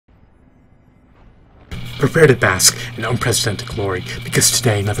Prepare to bask in unprecedented glory, because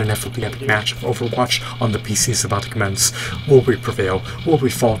today another ineffably epic match of Overwatch on the PC is about to commence. Will we prevail? Will we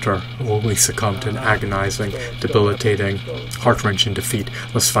falter? Or will we succumb to an agonizing, debilitating, heart-wrenching defeat?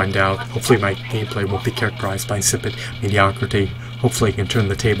 Let's find out. Hopefully my gameplay won't be characterized by insipid mediocrity. Hopefully I can turn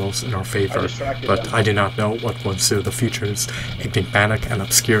the tables in our favor, but I do not know what will ensue. The future is enigmatic and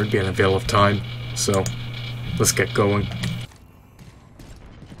obscured beyond a veil of time, so let's get going.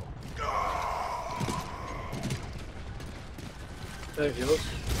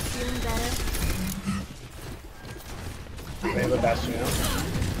 Feeling better? We have a bastion now.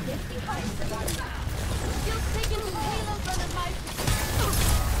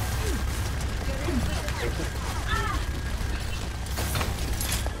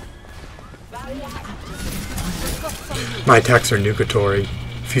 My attacks are nugatory,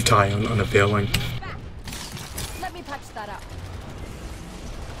 futile and unavailing. Let me patch that up.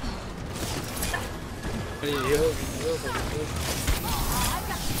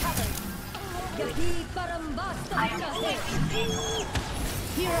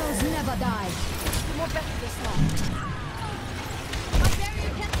 Heroes never die. More better this long. My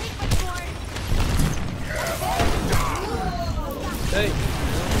barrier can't take much more. Hey!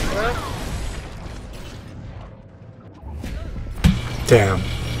 Damn,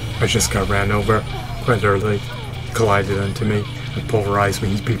 I just got ran over quite early. He collided into me and pulverized me.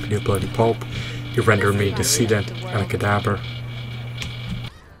 He's beat me to bloody pulp. He rendered me decedent and a cadaver.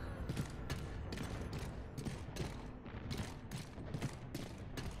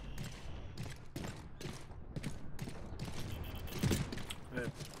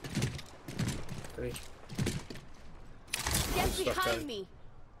 Get behind me.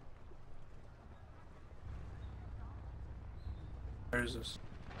 Where is this?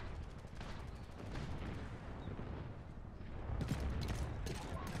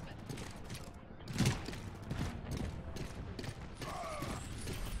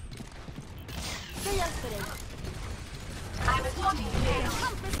 Say yesterday. I was looking here.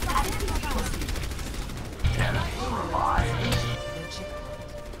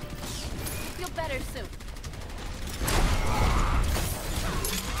 Feel better soon.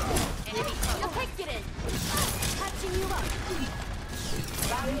 Enemy, you'll take it in. Patching you up.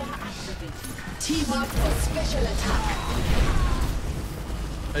 Team up for special attack.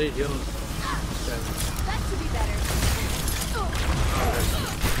 How do you deal with That should be better.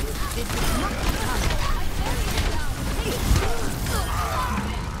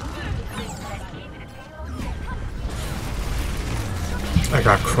 I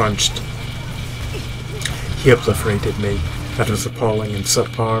got crunched. He obliterated me. That was appalling and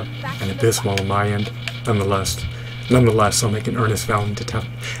subpar and abysmal on my end. Nonetheless, I'll make an earnest valiant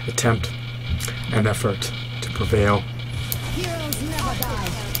attempt and effort to prevail Heroes never die.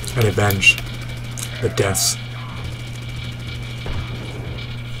 and avenge the deaths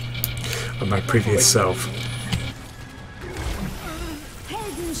of my previous self.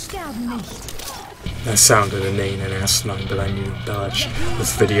 Helden sterben nicht. That sounded inane and asinine, but I knew to dodge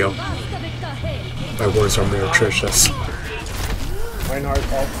this video. My words are meretricious. Reinhardt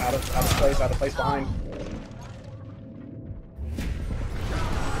out of place behind.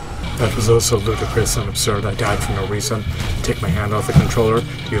 That was also ludicrous and absurd. I died for no reason. Take my hand off the controller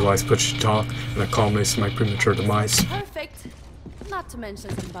to utilize push to talk, and it culminates in my premature demise. Perfect. Not to mention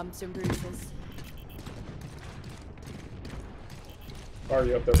some bumps and bruises. Are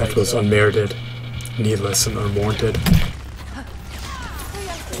you up there? That was unmerited, needless, and unwarranted.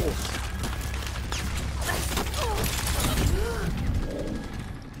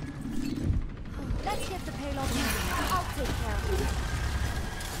 Let's get the payload moving. I'll take care of it.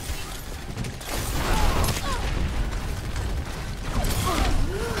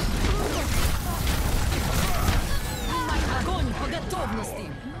 Огонь по готовности.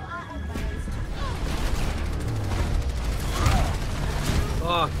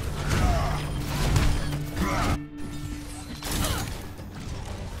 Fuck.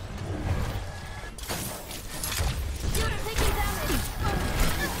 You're taking damage.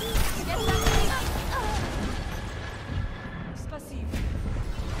 Get that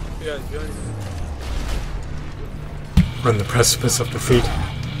We're on the precipice of defeat.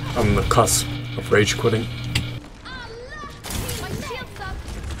 I'm on the cusp of rage quitting. My shield's up.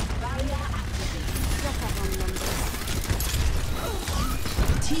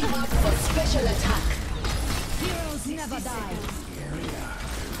 Team up for special attack. Heroes never die.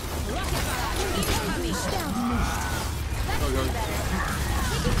 Helden sterben nicht.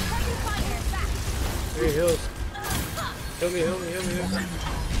 Hey, heals. Heal me.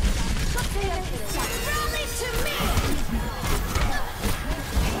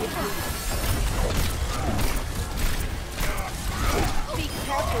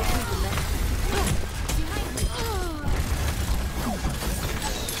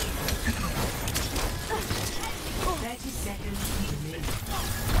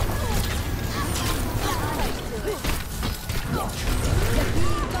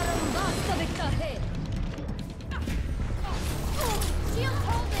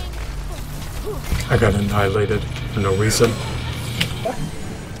 I got annihilated for no reason.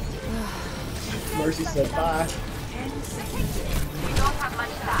 Mercy said bye.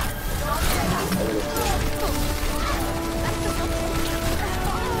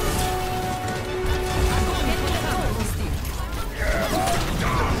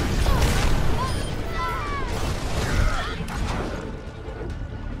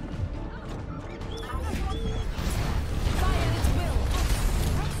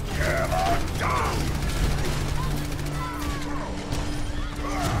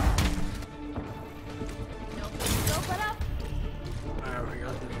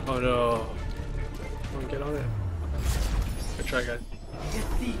 Oh no. Come on, get on it. Good try, guys.